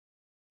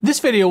This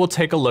video will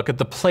take a look at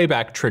the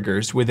playback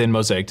triggers within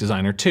Mosaic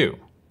Designer 2.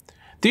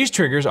 These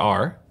triggers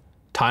are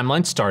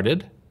timeline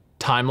started,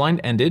 timeline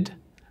ended,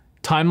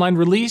 timeline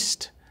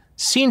released,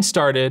 scene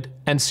started,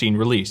 and scene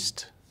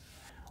released.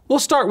 We'll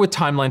start with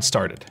timeline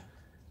started.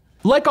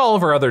 Like all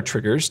of our other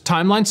triggers,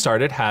 timeline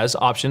started has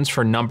options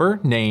for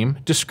number, name,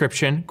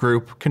 description,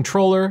 group,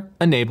 controller,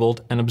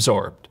 enabled, and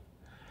absorbed.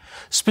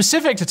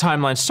 Specific to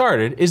timeline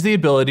started is the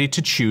ability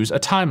to choose a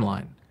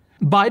timeline.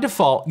 By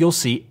default, you'll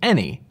see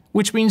any,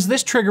 which means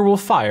this trigger will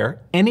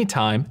fire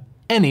anytime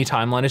any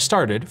timeline is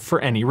started for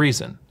any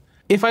reason.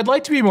 If I'd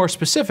like to be more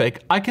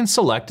specific, I can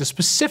select a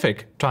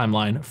specific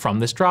timeline from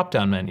this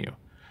drop-down menu.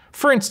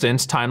 For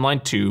instance,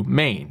 timeline 2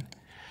 main.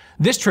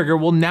 This trigger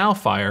will now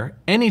fire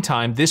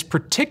anytime this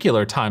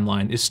particular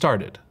timeline is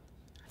started.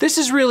 This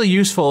is really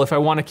useful if I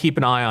want to keep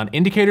an eye on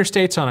indicator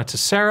states on a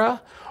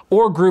Tessera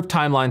or group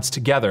timelines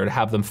together to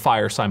have them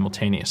fire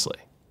simultaneously.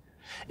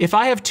 If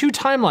I have two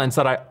timelines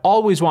that I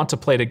always want to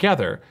play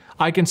together,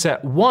 I can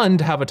set one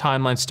to have a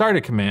timeline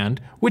started command,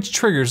 which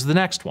triggers the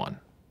next one.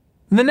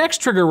 The next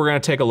trigger we're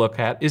going to take a look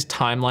at is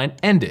timeline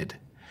ended.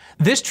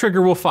 This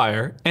trigger will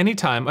fire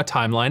anytime a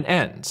timeline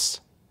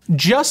ends.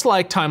 Just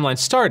like timeline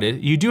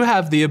started, you do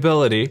have the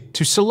ability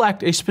to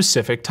select a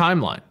specific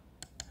timeline.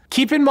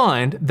 Keep in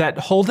mind that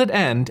hold at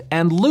end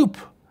and loop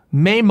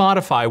may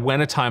modify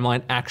when a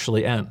timeline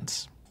actually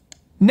ends.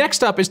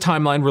 Next up is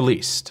timeline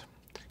released.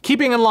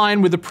 Keeping in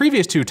line with the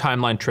previous two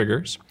timeline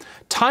triggers,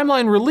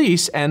 timeline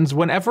release ends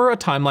whenever a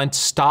timeline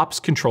stops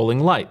controlling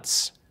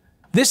lights.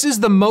 This is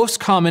the most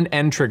common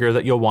end trigger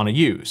that you'll want to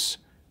use.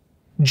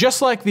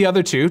 Just like the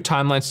other two,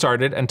 timeline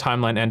started and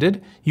timeline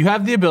ended, you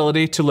have the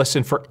ability to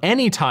listen for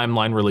any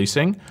timeline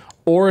releasing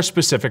or a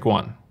specific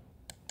one.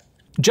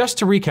 Just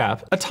to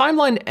recap, a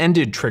timeline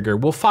ended trigger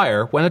will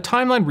fire when a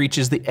timeline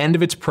reaches the end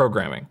of its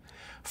programming.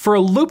 For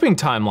a looping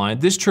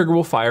timeline, this trigger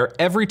will fire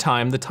every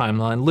time the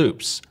timeline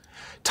loops.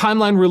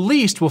 Timeline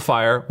released will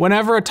fire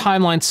whenever a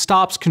timeline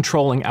stops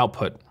controlling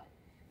output.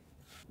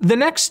 The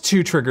next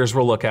two triggers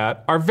we'll look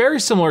at are very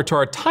similar to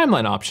our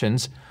timeline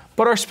options,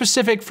 but are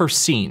specific for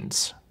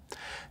scenes.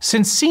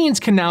 Since scenes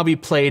can now be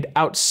played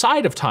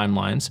outside of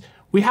timelines,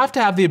 we have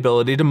to have the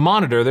ability to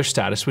monitor their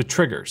status with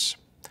triggers.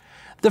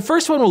 The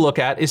first one we'll look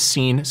at is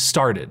scene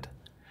started.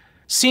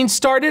 Scene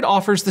started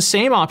offers the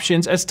same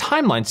options as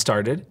timeline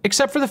started,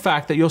 except for the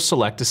fact that you'll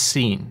select a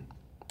scene.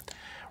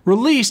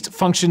 Released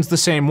functions the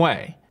same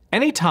way.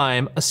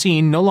 Anytime a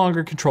scene no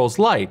longer controls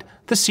light,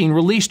 the scene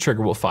release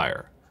trigger will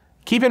fire.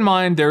 Keep in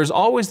mind there is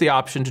always the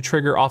option to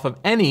trigger off of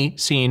any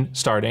scene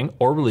starting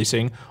or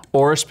releasing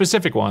or a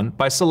specific one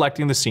by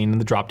selecting the scene in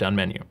the drop-down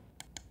menu.